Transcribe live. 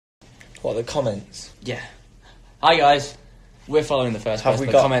What, the comments? Yeah. Hi guys. We're following the first Have post we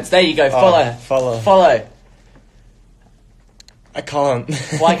for got- comments. There you go. Oh, Follow. follow. I can't.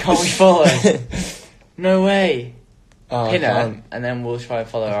 Why can't we follow? No way. Oh, Pin I her, can't. and then we'll try and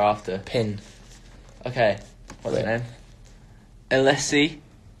follow her after. Pin. Okay. What's her Wait. name? Alessi.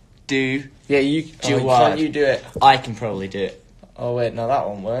 Do. Yeah, you. Jawad. Can't you do it? I can probably do it. Oh wait, no, that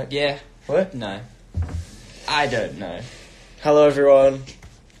won't work. Yeah. What? No. I don't know. Hello everyone.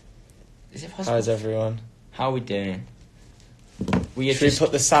 Is it possible? How's everyone? How are we doing? Should we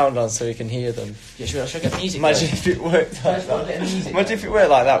put the sound on so we can hear them? Yeah, should I get music? Imagine if it worked like Let's put a that. bit of music Imagine if it worked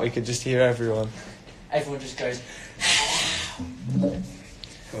like that, we could just hear everyone. Everyone just goes. I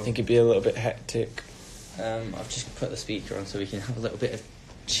think it'd be a little bit hectic. I've just put the speaker on so we can have a little bit of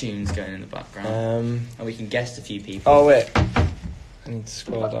tunes going in the background, and we can guest a few people. Oh wait, I need to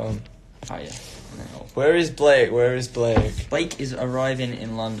scroll down. Oh yeah. No. Where is Blake? Where is Blake? Blake is arriving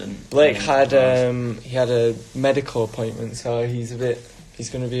in London. Blake had he had a medical appointment, so he's going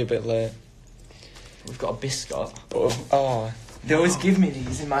to be a bit late. We've got a biscuit. Oh, they always give me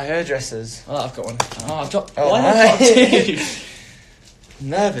these in my hairdressers. Oh, I've got one. Oh, I've got. Oh, Why have I got my. two?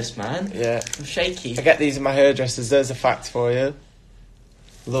 Nervous, man. Yeah, I'm shaky. I get these in my hairdressers. There's a fact for you.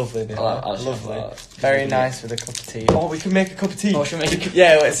 Lovely, they are. I'll Lovely. Lovely. Very nice with a cup of tea. Oh, we can make a cup of tea. Oh, should we make a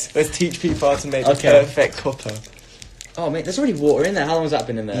Yeah, let's teach people how to make the Okay. perfect cuppa. Oh, mate, there's already water in there. How long has that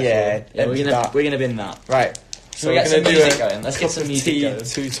been in there? Yeah, for? Yeah, empty that. we're gonna bin that. Right. So we're gonna do music going. Let's get cup some of music tea going.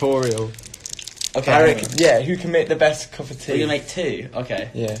 tutorial. Okay. I reckon, yeah, who can make the best cup of tea? We're gonna make two.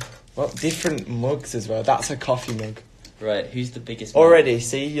 Okay. Yeah. Well, different mugs as well. That's a coffee mug. Right. Who's the biggest? Mug? Already,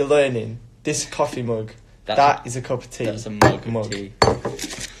 see, you're learning. This coffee mug. That is a cup of tea. That's a mug of tea.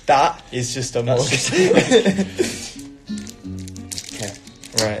 That is just a mug. That's Okay.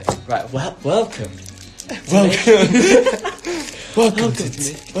 Right. Right. Well, welcome. Welcome. Welcome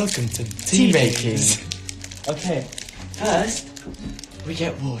Welcome to tea making. Okay. First, we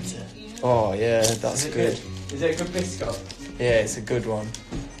get water. Oh yeah, that's good. Is it a good biscuit? Yeah, it's a good one.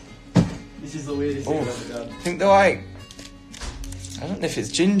 This is the weirdest thing thing I've I've ever done. I think they're like, I don't know if it's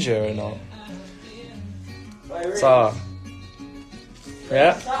ginger or not. So,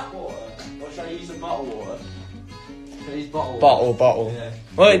 yeah. Tap water? Or should I use the bottle water? Should I use bottle water? Bottle. Yeah.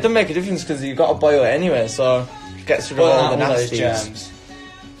 Well, it doesn't make a difference because you've got to boil it anyway, so it gets rid of all the those nasties. germs.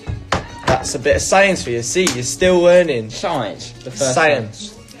 That's a bit of science for you. See, you're still learning. Science. The first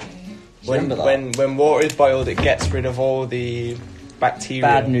Science. Remember that? When water is boiled, it gets rid of all the bacteria.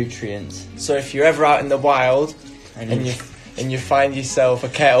 Bad nutrients. So if you're ever out in the wild and you find yourself a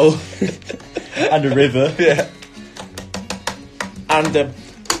kettle And a river. yeah, and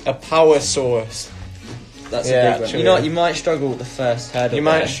a power source, That's Yeah, a big one. actually. You know what? You might struggle with the first hurdle. you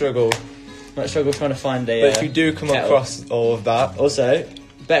might there. struggle. Might struggle trying to find a. But if you do come kettle. across all of that, Also,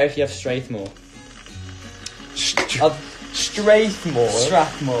 better if you have Strathmore. Strathmore.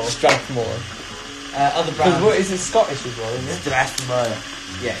 Strathmore. Other Because brands. what is it, Scottish as well, isn't it? Strathmore.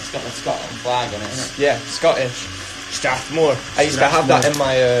 Yeah, it's got the Scotland flag on it, isn't it? Yeah, Scottish. Strathmore. I used to have that in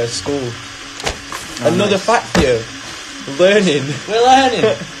my school. Another nice. fact here. Learning. We're learning.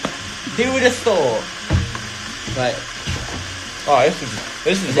 Who would have thought? Right. Oh, this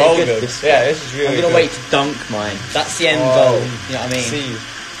is Is well it good, good. this Yeah, this is really I'm good. gonna wait to dunk mine. That's the end Oh, goal. You know what I mean? See,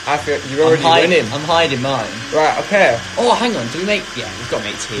 I feel you're already winning. I'm hiding mine. Right, okay. Oh, hang on. Do we make? Yeah, we've got to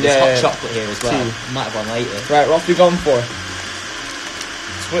make tea. Yeah, There's yeah. hot chocolate here as well. Tea. Might have one later. Right, what have we gone for?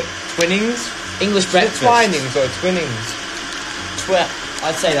 Twinnings? English Is it breakfast. twinings or twinnings?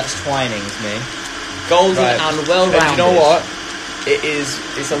 I'd say that's twinings, me. Golden Right. and well-rounded. And you know what?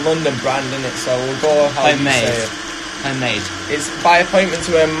 It's a London brand, isn't it? So we'll go how you Homemade. say it. Homemade. It's by appointment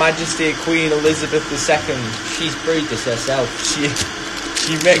to Her Majesty Queen Elizabeth II. She's brewed this herself.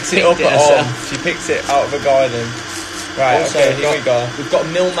 She makes it picked up it at herself. home. She picks it out of a garden. Right, Also, okay, here we go. We've got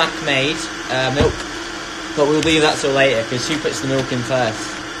Milmac made milk, but we'll leave that till later because who puts the milk in first?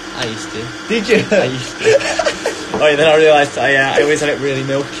 I used to. Did you? I used to. Oh, yeah, then I realised I always had it really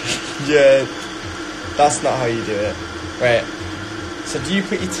milky. Yeah, that's not how you do it. Right. So do you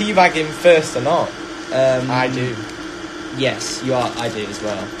put your tea bag in first or not? I do. Yes, you are. I do as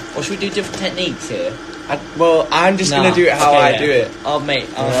well. Or should we do different techniques here? Well, I'm just Nah, gonna do it how okay, I yeah. do it. I'll make it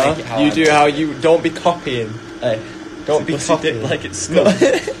how you I do how you. Don't be copying. Hey, Don't be pussy copying. dip like it's scum.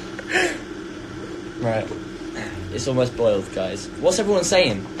 Right. It's almost boiled, guys. What's everyone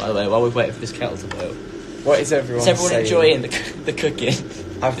saying, by the way, while we're waiting for this kettle to boil? What is everyone Is everyone saying? enjoying the cooking?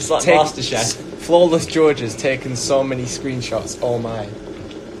 It's like MasterChef. Flawless George has taken so many screenshots. Oh my.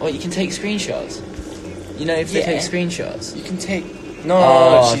 Oh, you can take screenshots. You know, if you Yeah. take screenshots. You can take. No,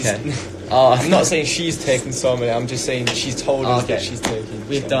 Oh, she's. okay. Oh, I'm not saying she's taken so many. I'm just saying she's told us Okay. that she's taking.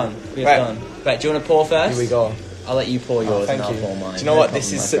 We've so. done. We've Right. done. Right, do you want to pour first? Here we go. I'll let you pour yours Thank and I'll you. pour mine. Do you know No what? This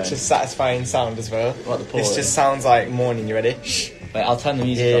problem, is my such a friend. satisfying sound as well. What, the pouring? This just sounds like morning. You ready? Shh. Wait, I'll turn the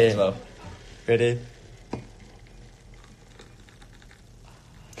music Yeah. off as well. Ready?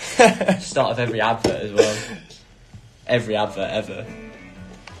 Start of every advert as well. Every advert ever.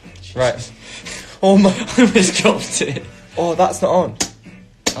 Right. Oh my! I almost dropped it. Oh, that's not on.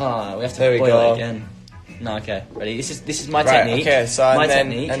 Ah, we have to There we boil go. it again. No, okay, ready. This is my Right. technique. Okay. So my and then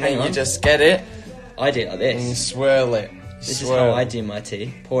technique. and Hang then you on. just get it I do it like and you this. swirl it. This is how I do my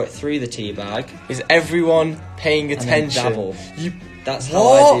tea. Pour it through the tea bag. Is everyone paying And then attention? dabble. You That's how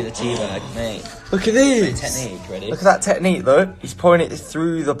What? I do the tea bag, mate. look at this. Technique, ready? Look at that technique, though. He's pouring it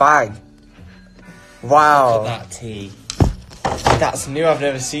through the bag. Wow. Look at that tea. That's new. I've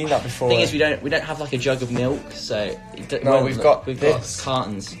never seen that before. Thing is, we don't have like a jug of milk, so it No, we've got we've this. got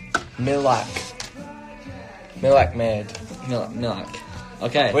cartons. Milak. Milak made. Milk.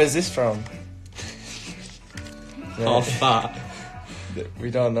 Okay. Where's this from? Half fat.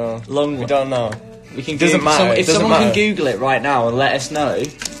 We don't know. Long We one. don't know. We can Doesn't Google- matter, If it doesn't someone matter. can Google it right now and let us know,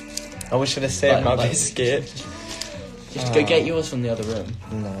 I wish I'd have saved my Like- biscuit. just go get yours from the other room.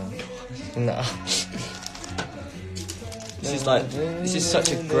 No. This is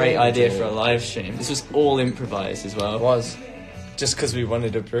such a great idea for a live stream. This was all improvised as well. It was. Just because we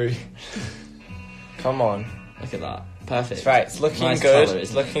wanted a brew. Come on. Look at that. Perfect. It's right, it's looking Nice good. colour, It's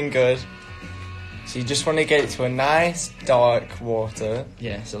isn't it? looking good. So you just want to get it to a nice dark water.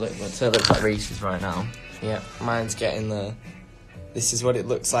 Yeah, so it looks like Reese's right now. Yeah, mine's getting there. This is what it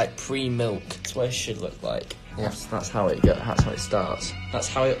looks like pre-milk. That's what it should look like. Yeah. That's how it go. That's how it starts. That's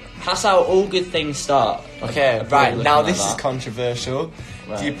how all good things start. Okay, A brew right, looking now like this is that. controversial.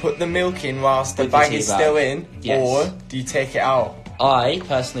 Right. Do you put the milk in whilst the With the bag tea is bag. still in? Yes. Or do you take it out? I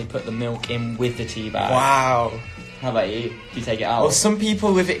personally put the milk in with the tea bag. Wow. How about you? Do you take it out? Well, some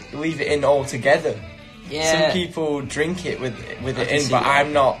people leave it in all together. yeah. Some people drink it with I it can in, see but that.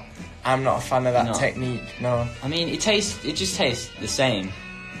 I'm not a fan of that No. technique. No. I mean, it just tastes the same.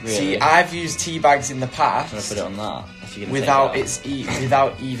 Really. See, I've used tea bags in the I'm gonna past put it on that. If you're gonna without take it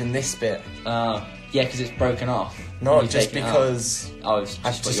without even this bit. out. Yeah, because it's broken off. No, when you just take it out. because Oh, it's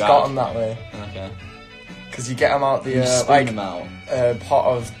I've what just you got add. them that way. Okay. Because you get them out the You spoon like them out. pot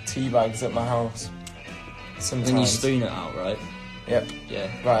of tea bags at my house. Sometimes. Then you spoon it out, right? Yep. Yeah.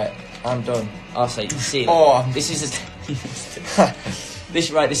 Right. I'm done. I'll say. See. Oh. This is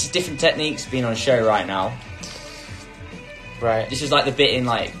this is different techniques being on a show right now. Right. This is like the bit in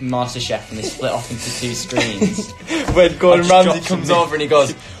like MasterChef and they split off into two screens. When Gordon I've Ramsay dropped comes some over and he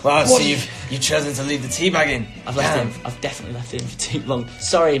goes, "Well, What? Steve, you've chosen to leave the tea bag in." I've definitely left it in for too long.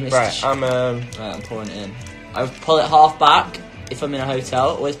 Sorry, Mr. Right. Right, I'm pouring it in. I pull it half back if I'm in a hotel.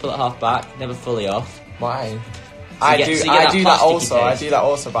 Always pull it half back, never fully off. Why? So you get I do that plasticky also. I taste. do that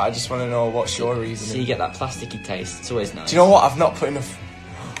also, but I just want to know what's your So you reasoning. get that plasticky taste. It's always nice. Do you know what? I've not put enough.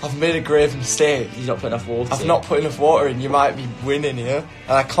 I've made a grave mistake. You've not put enough water. I've not put enough water in. You might be winning here,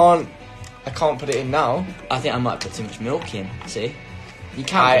 and I can't put it in now. I think I might put too much milk in. See, you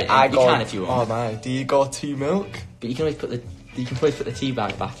can. Put it in. You can if you want. Oh my! Do you go 2 milk? But you can always put the tea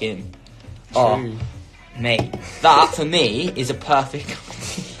bag back in. True. Oh, mate, that for me is a perfect.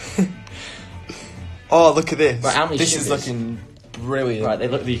 Oh, look at this. Right, how many this is sugars? looking brilliant. Right, they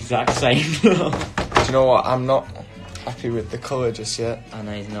look the exact same. Do you know what? I'm not happy with the colour just yet. I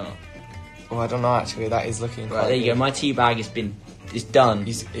know he's not. Oh, I don't know actually. That is looking. Right, quite there you good. go. My tea bag is done.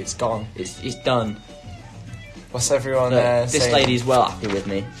 It's gone. It's done. What's everyone Look, this saying? lady's well happy with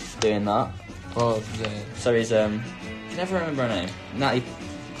me doing that. Oh yeah. So is I can never remember her name.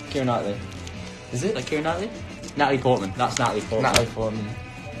 Keira Knightley. Is Is it? that Keira Knightley? Natalie Portman. That's Natalie Portman. Natalie Portman.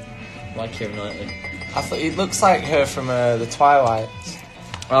 Like Keira Knightley. I thought it looks like her from the Twilight.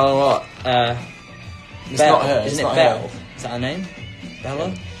 Oh, what? It's Belle. not her. Isn't it's it not Belle? her. Is that her name?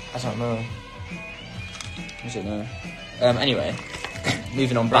 Bella? I don't know. I don't know. Anyway,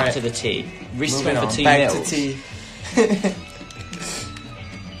 moving on back Right. to the tea. Reece Moving went on. for 2 Back mils. to tea.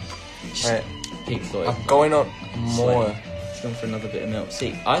 Right. Pink Floyd. I'm going on more. She's gone for another bit of milk.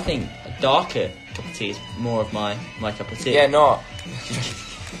 See, I think a darker cup of tea is more of my cup of tea. Yeah, not.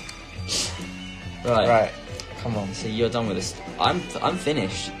 Right. Right. Come on. So you're done with this. I'm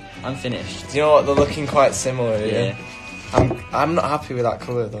finished. I'm finished. Do you know what? They're looking quite similar. Yeah. I'm not happy with that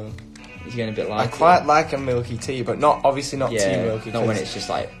colour though. It's getting a bit I lighter. quite like a milky tea, but obviously not too milky. Not when it's just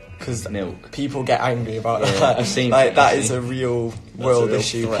like because milk. people get angry about Yeah, that. I've seen like it, that I've is seen. a real That's world a real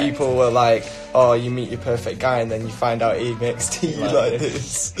issue. threat. People were like, "Oh, you meet your perfect guy, and then you find out he makes tea Like like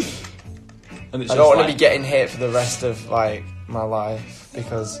this." this." And it's I just don't want to like- be getting hate for the rest of like my life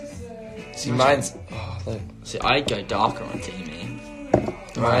because See, mine's... Oh, look. See, I'd go darker on tea, me.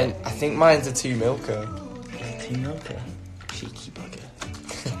 Mine, I think mine's a 2 milker. Tea milker? Cheeky bugger.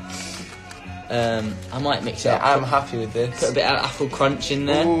 I might mix it Yeah, up. I'm happy with this. Put a bit of apple crunch in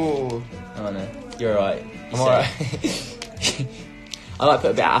there. Ooh. Oh no, you're alright. I'm alright. I might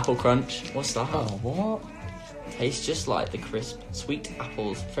put a bit of apple crunch. What's that? Oh, what? Tastes just like the crisp, sweet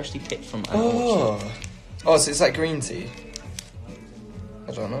apples freshly picked from an Oh. orchard. Oh, so it's like green tea?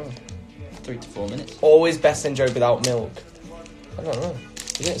 I don't know. 3 to 4 minutes. Always best enjoyed without milk. I don't know.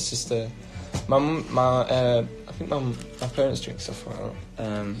 Yeah, it's just I think my parents drink stuff like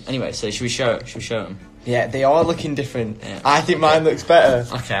that. Anyway, so should we show them? Yeah, they are looking different. Yeah. I think mine looks better.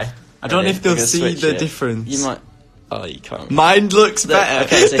 Okay. I don't know if they'll We're gonna see switch the it. difference. You might. Oh, you can't. Mine looks better.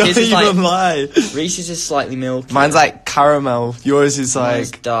 Okay, so don't his is even like- lie. Reese's is slightly milky. Mine's like caramel. Yours is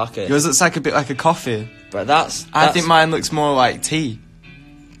Mine's like darker. Yours looks like a bit like a coffee. But that's I think mine looks more like tea.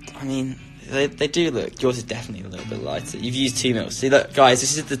 I mean, they do look. Yours is definitely a little bit lighter. You've used 2 milks. See, look, guys,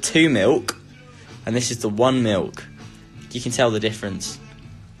 this is the 2 milk, and this is the 1 milk. You can tell the difference.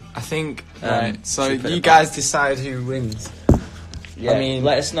 I think. Right, so should we put you it guys decide who wins. Yeah, I mean,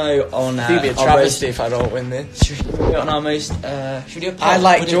 let us know on. It'd be a our travesty most- if I don't win this. Should we put it on our most? Should we do a poll? I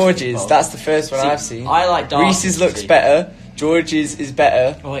like We'll do a George's. poll. That's the first one See, I've seen. I like dark. Reese's looks see. better. George's is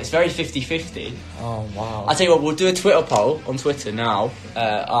better. Oh, it's very 50-50. Oh wow. I'll tell you what, we'll do a Twitter poll on Twitter now.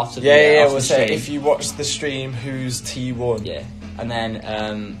 After the Yeah. after We'll the say stream. if you watch the stream, who's T1? Yeah, and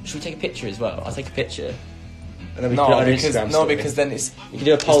then should we take a picture as well? I'll take a picture. And then we put it No, on because Instagram story. then it's You can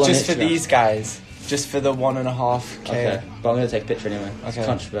do a poll just on for Instagram. these guys, just for the 1.5K. Okay, but I'm going to take a picture anyway. It's Okay.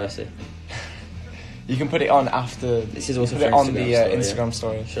 controversy. You can put it on after. This is also put it for on Instagram the story, Instagram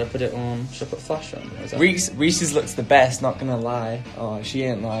story. Should I put it on? Should I put flash on? Or is that- Reese's looks the best. Not gonna lie. Oh, she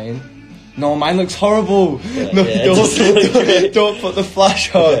ain't lying. No, mine looks horrible. Yeah, No, yeah, it does look great. don't put the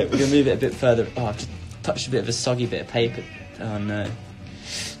flash on. Okay, we're going to move it a bit further. Oh, I've just touched a bit of a soggy bit of paper. Oh no.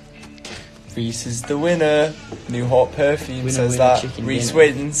 Reese is the winner. New Hope Perfume Winner, says winner, that. chicken Reese dinner.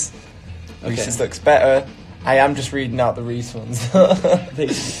 wins. Okay. Reese's looks better. I am just reading out the Reese ones. They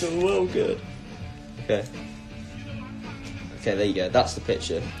feel well good. Okay. Okay, there you go. That's the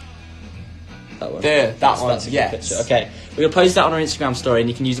picture. That one. There, that That's one, a good yes. picture. Okay, we'll post that on our Instagram story, and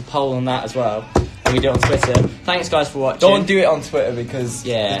you can use a poll on that as well. And we do it on Twitter. Thanks, guys, for watching. Don't do it on Twitter because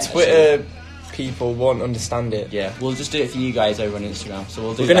Yeah, the Twitter people won't understand it. Yeah, we'll just do it for you guys over on Instagram. So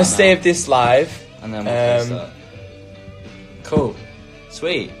we'll do. We're gonna that now, save this live. and then we'll post that. Cool.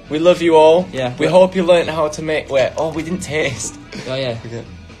 Sweet. We love you all. Yeah. We hope you learned how to make. Wait. Oh, we didn't taste. Oh yeah.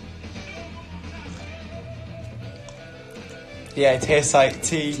 Yeah, it tastes like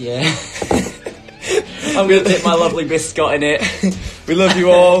tea. Yeah. I'm gonna dip my lovely biscuit in it. We love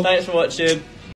you all. Thanks for watching.